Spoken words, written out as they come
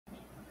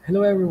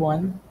Hello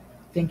everyone,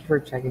 thank you for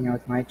checking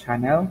out my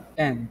channel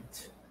and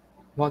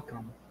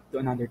welcome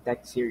to another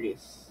tech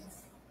series.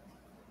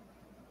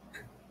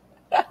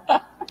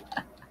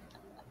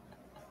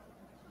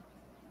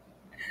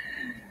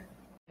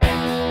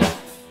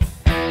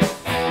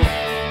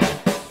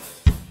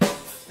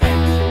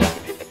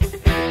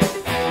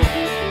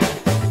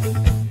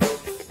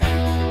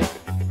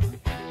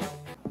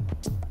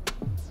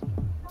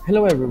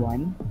 Hello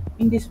everyone,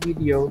 in this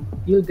video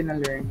you're gonna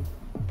learn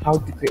how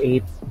to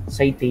create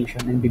citation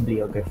and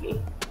bibliography.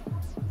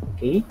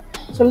 Okay,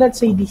 so let's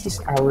say this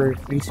is our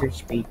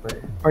research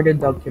paper or the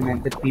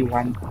document that we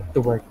want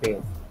to work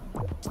with.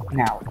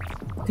 Now,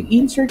 to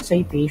insert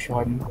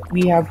citation,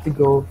 we have to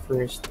go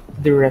first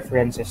to the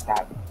references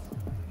tab.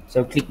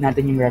 So, click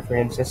natin yung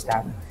references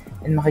tab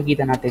and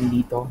makikita natin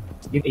dito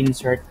yung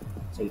insert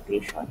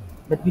citation.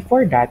 But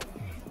before that,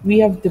 we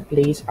have to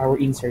place our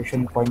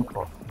insertion point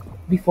po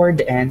before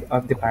the end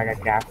of the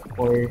paragraph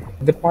or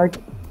the part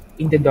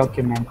in the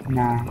document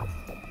na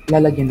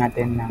lalagyan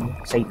natin ng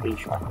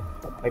citation.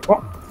 Okay po?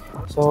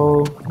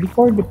 So,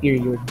 before the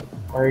period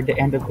or the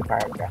end of the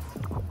paragraph,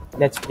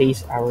 let's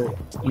place our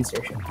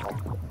insertion point.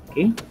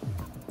 Okay?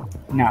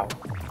 Now,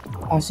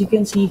 as you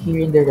can see here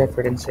in the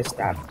references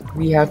tab,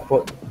 we have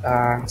put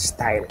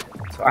style.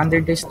 So under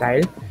the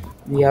style,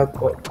 we have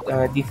put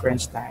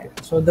different style.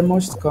 So the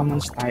most common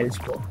styles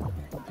po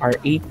are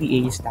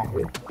APA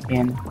style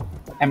and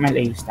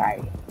MLA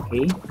style.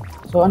 Okay?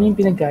 So ano yung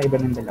pinagkaiba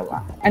ng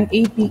dalawa? An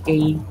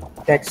APA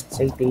text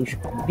citation,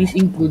 this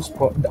includes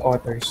po the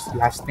author's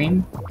last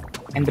name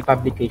and the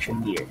publication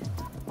year.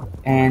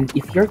 And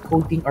if you're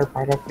quoting or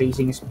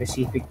paraphrasing a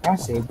specific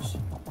passage,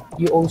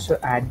 you also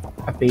add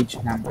a page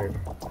number.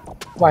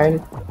 While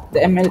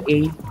the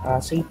MLA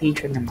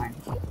citation naman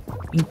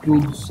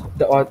includes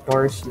the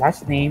author's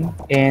last name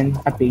and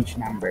a page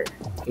number.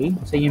 Okay?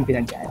 So yung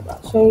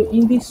pinagkaiba. So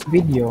in this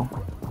video,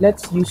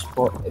 let's use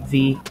po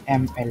the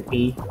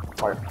MLA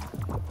format.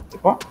 Okay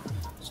po?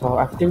 So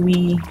after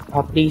we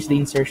place the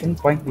insertion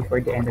point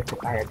before the end of the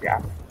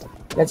paragraph,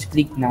 let's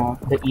click now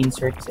the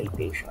insert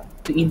citation.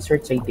 To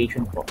insert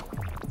citation po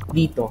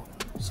dito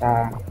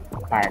sa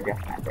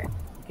paragraph natin.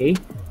 Okay?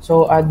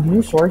 So add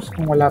new source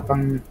kung wala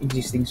pang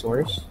existing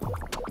source.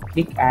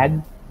 Click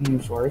add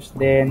new source.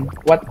 Then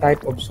what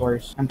type of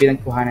source ang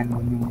pinagkuhanan mo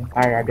ng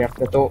paragraph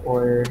na to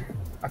or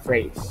a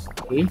phrase.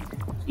 Okay?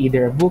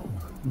 Either a book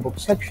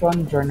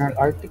section, journal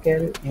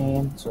article,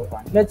 and so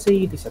on. Let's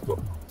say it is a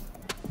book.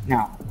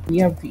 Now,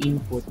 we have to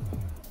input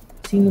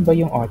sino ba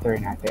yung author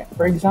natin.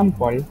 For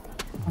example,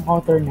 ang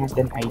author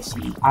natin ay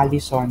si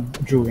Alison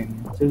Druin.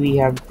 So we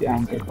have to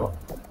enter po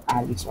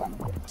Alison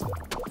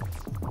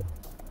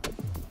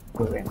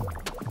Druin.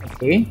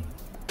 Okay?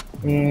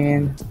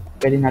 And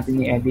pwede natin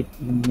i-edit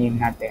yung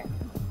name natin.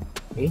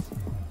 Okay?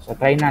 So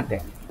try natin.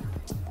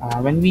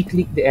 When we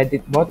click the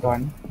edit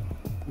button,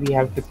 we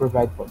have to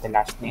provide po the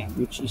last name,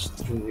 which is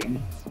Druin.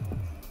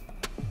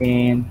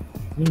 And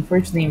yung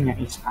first name niya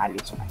is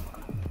Alison.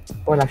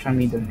 Wala siyang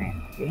middle name.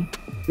 Okay?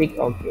 Click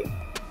OK.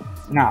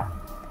 Now,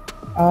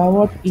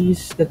 what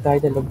is the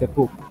title of the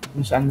book?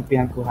 Kung saan mo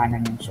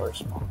pinagkuhanan yung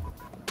source mo.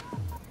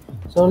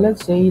 So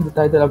let's say the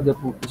title of the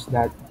book is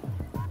that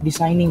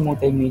Designing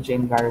Multimedia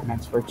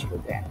Environments for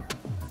Children.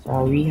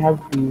 So we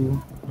have to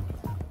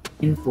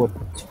input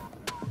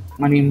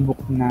ano yung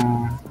book na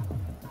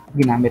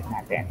ginamit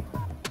natin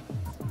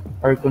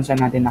or kung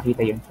saan natin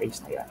nakita yung phrase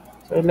na yun.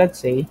 So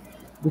let's say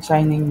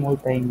Designing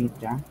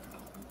Multimedia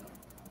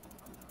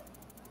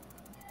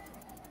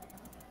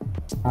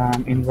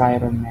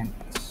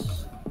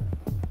Environments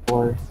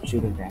for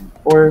Children.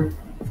 Or,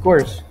 of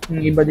course, kung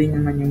iba din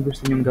naman yung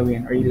gusto nyong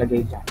gawin or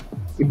ilagay dyan,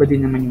 iba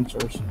din naman yung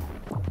source nyo.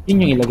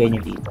 Yun yung ilagay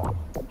nyo dito.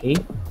 Okay?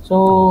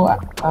 So,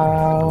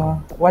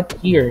 what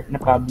year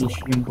na-publish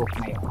yung book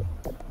na yun?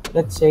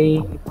 Let's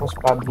say it was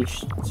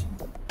published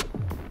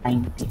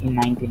in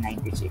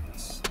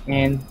 1996.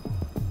 And,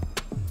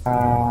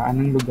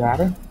 anong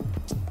lugar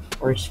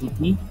or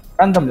city?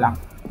 Random lang.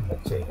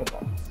 Let's say ito.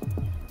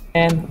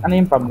 And, ano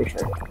yung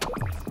publisher?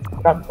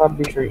 Top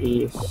publisher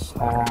is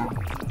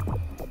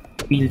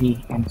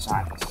Billy and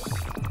Sons.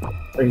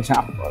 For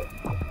example,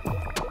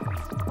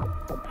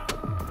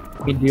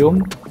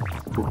 medium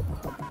book.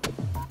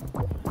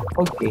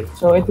 Okay,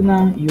 so ito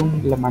na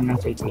yung laman ng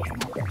citation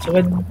natin. So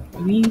when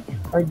we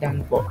are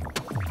done po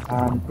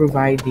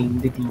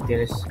providing the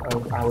details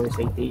of our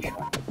citation,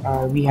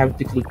 we have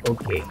to click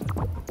OK.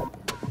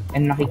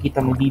 And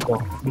makikita mo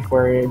dito,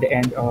 before the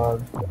end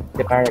of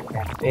the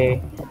paragraph,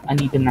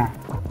 andito na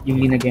yung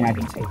linagay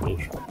nating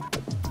citation.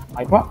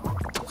 Okay po?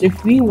 So if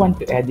we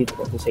want to edit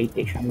the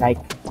citation, like,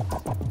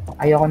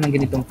 ayoko ng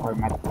ganitong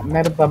format,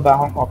 meron pa ba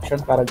akong option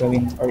para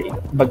gawin or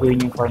baguhin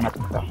yung format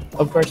nito?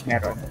 Of course,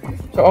 meron.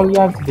 So all you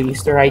have to do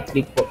is to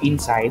right-click po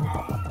inside,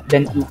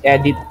 then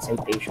edit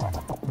citation.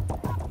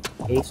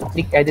 Okay, so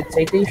click edit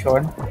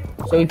citation.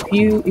 So if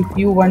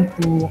you want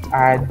to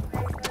add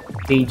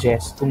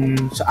pages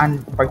kung saan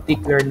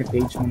particular na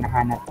page mo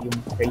nahanap yung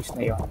phrase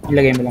na yun,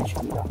 ilagay mo lang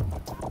siya dito.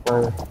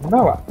 For,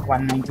 halimbawa,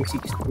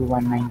 196 to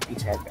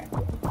 197.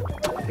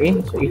 Okay,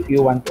 so if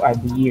you want to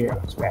add the year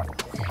as well,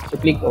 so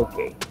click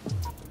OK.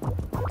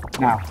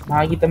 Now,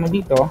 makikita mo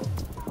dito,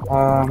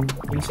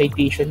 yung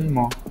citation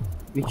mo,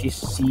 which is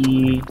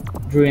si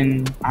Drew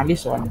and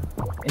Allison,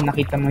 and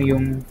nakita mo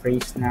yung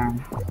phrase ng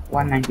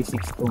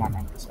 196 to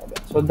 197.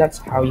 So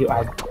that's how you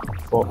add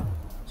po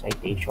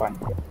citation.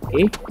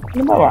 Okay?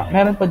 Halimbawa,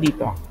 meron pa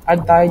dito.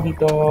 Add tayo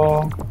dito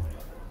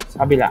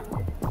sa kabila.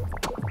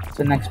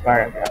 So next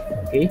paragraph.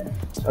 Okay?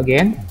 So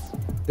again,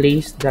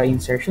 place the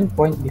insertion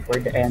point before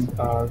the end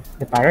of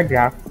the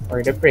paragraph or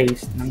the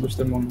phrase na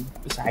gusto mong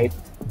i-cite.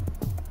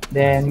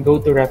 Then go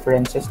to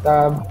References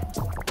tab,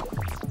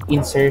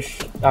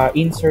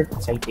 insert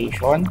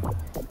citation.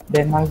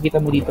 Then makikita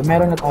mo dito,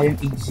 meron na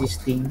tayong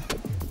existing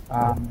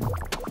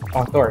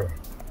author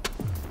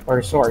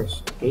or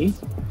source. Okay?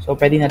 So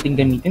pwede natin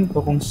gamitin ito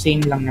kung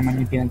same lang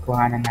naman yung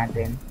pinagkuhanan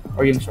natin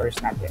or yung source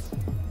natin.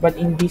 But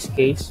in this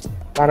case,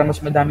 para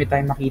mas madami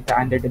tayong makita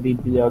under the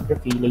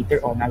bibliography, later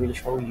on I will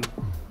show you.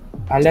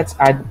 Let's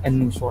add a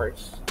new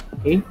source.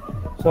 Okay?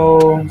 So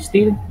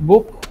still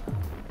book,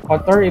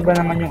 author, iba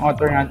naman yung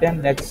author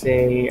natin. Let's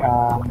say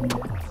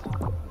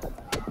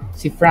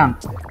si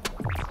Frank.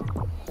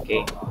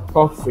 Okay,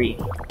 Coffree.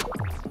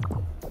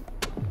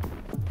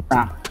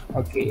 Frank.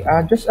 Okay,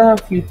 just a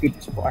few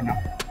tips po.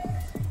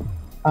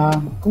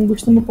 Kung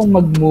gusto mo pong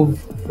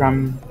mag-move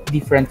from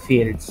different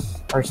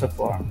fields or sa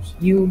forms,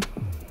 you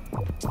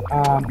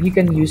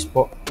can use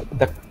po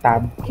the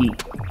tab key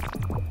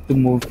to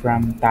move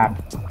from tab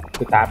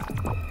to tab.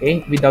 Okay,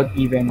 without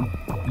even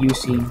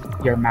using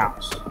your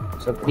mouse.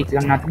 So, click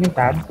lang natin yung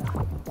tab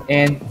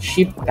and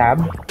shift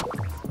tab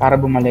para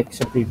bumalik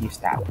sa previous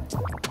tab.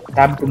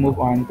 Tab to move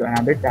on to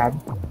another tab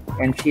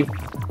and shift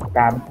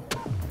tab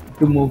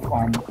to move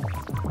on to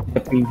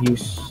the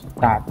previous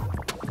tab.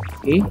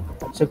 Okay?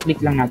 So, click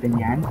lang natin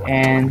yan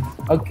and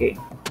okay.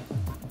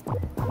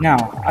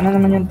 Now, ano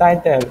naman yung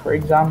title? For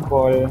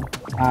example,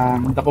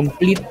 The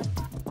Complete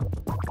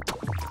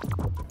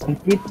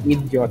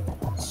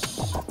Idiot's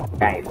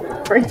Guide.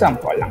 For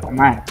example lang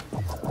naman.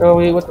 So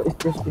it was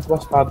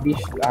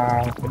published,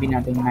 sabi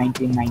natin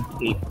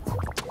 1998,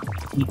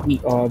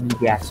 CP of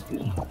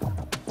Legaspi.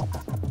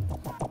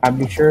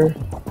 Publisher,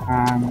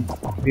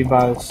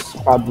 Vival's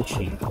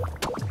Publishing.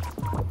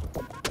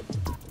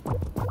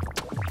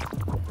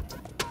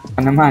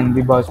 Ano naman,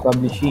 Vival's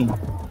Publishing.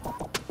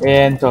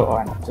 And so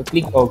on. So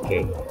click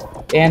OK.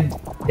 And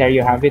there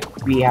you have it.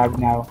 We have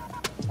now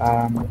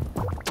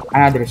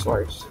another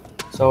source.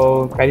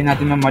 So pwede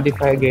natin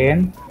ma-modify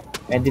again.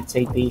 Edit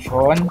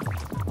citation.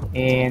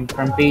 And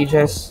from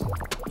pages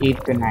 8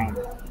 to 9,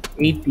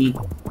 80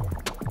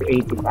 to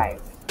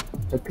 85.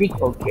 So click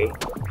OK.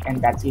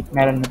 And that's it.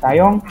 Meron na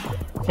tayong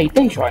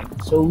citation.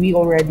 So we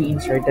already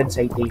inserted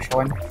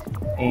citation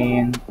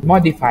and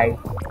modify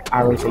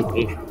our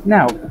citation.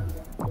 Now,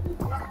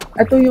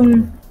 ito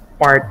yung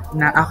part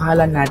na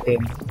akala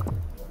natin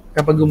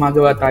kapag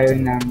gumagawa tayo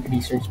ng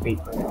research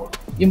paper.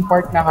 Yung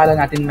part na akala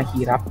natin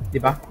mahirap, di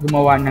ba?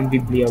 Gumawa ng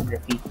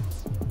bibliography.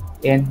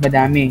 And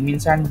madami.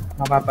 Minsan,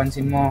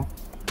 mapapansin mo,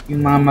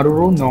 yung mga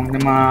marurunong na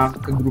mga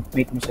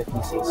ka-groupmate mo sa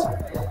thesis,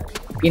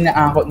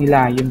 inaakot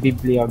nila yung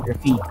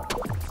bibliography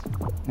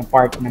na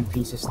part ng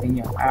thesis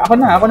ninyo. Ako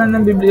na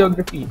ng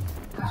bibliography.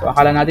 So,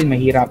 akala natin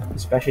mahirap,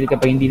 especially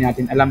kapag hindi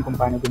natin alam kung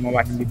paano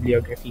gumawa ng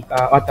bibliography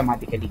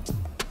automatically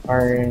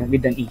or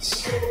with an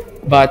ease.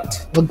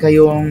 But, huwag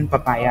kayong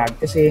papayag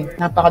kasi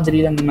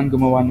napakadali lang naman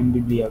gumawa ng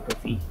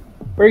bibliography.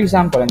 For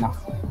example,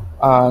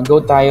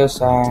 go tayo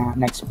sa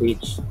next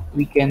page.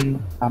 We can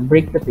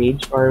break the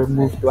page or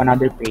move to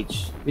another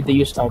page with the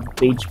use of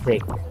page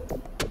break.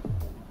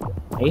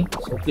 Okay,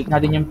 so click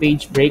natin yung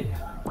page break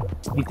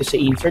dito sa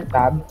insert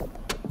tab,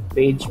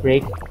 page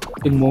break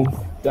to move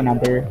to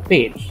another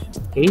page.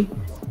 Okay,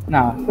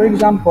 now for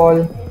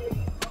example,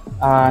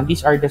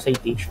 these are the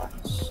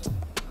citations.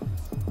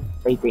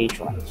 Okay,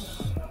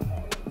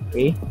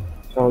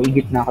 so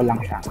igitna ko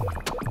lang siya.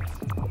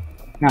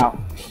 Now,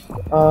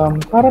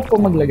 para po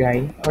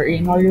maglagay or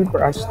in order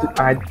for us to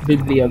add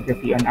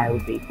bibliography on our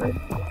paper,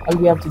 all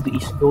we have to do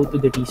is go to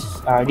the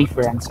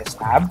References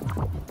tab,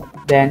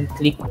 then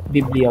click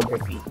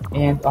Bibliography.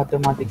 And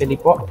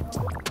automatically po,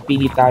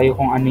 pili tayo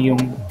kung ano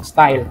yung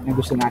style na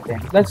gusto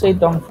natin. Let's say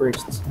itong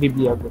first,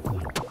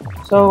 bibliography.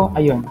 So,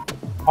 ayun.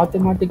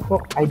 Automatic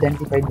po,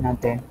 identified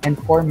natin and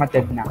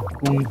formatted na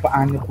kung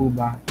paano po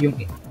ba yung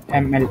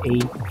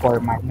MLA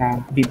format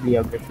ng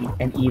bibliography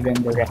and even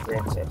the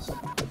references.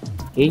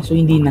 Okay, so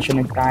hindi na siya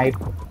nag-type,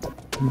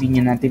 hindi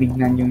niya na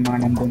tinignan yung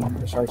mga nandun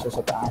resources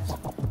sa taas.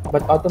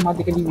 But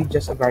automatically with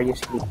just a various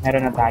click,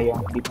 meron na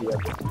tayong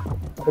bibliography.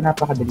 So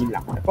napakadali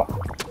lang. Ano po?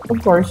 Of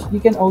course, you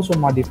can also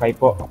modify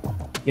po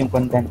yung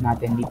content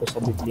natin dito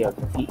sa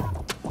bibliography.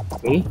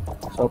 Okay,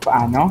 so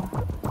paano?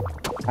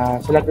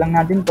 Select lang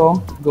natin to,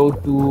 go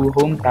to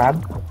Home tab,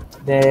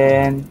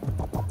 then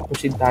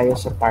proceed tayo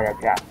sa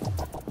paragraph.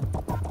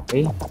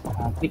 Okay,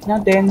 click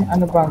natin,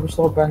 ano pa,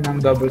 gusto ko pa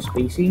ng double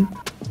spacing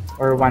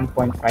or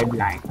 1.5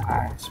 line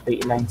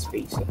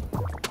spacing.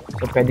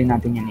 So, pwede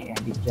natin yan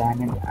i-edit dyan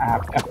and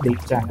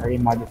update dyan or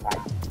i-modify.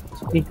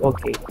 So, click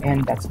OK and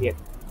that's it.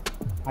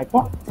 Okay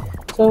po?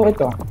 So,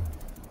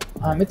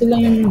 ito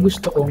lang yung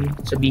gusto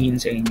kong sabihin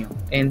sa inyo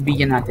and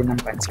bigyan natin ng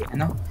pansin,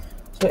 ano?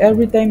 So,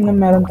 every time na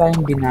meron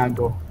tayong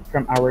binago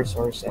from our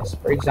sources,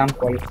 for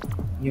example,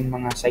 yung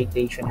mga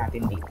citation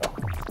natin dito,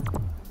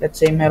 let's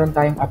say meron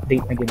tayong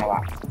update na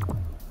ginawa.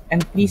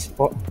 And please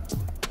po,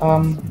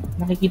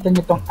 nakikita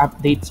nyo tong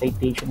update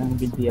citation and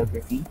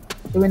bibliography.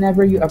 So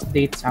whenever you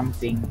update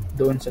something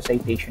doon sa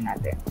citation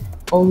natin,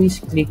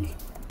 always click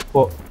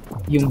po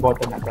yung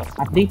button na to,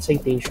 update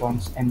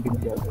citations and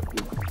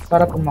bibliography,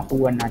 para po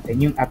makuha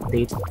natin yung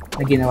update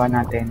na ginawa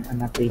natin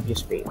on the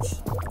previous page.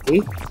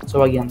 Okay?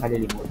 So wag yung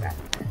kalilimutan.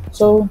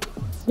 So,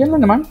 yun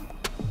lang naman.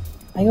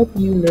 I hope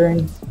you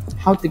learned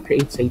how to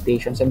create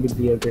citations and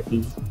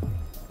bibliography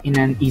in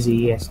an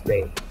easiest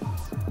way.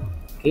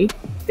 Okay?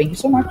 Thank you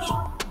so much.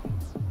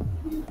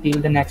 Till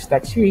the next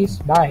tech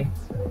series. Bye.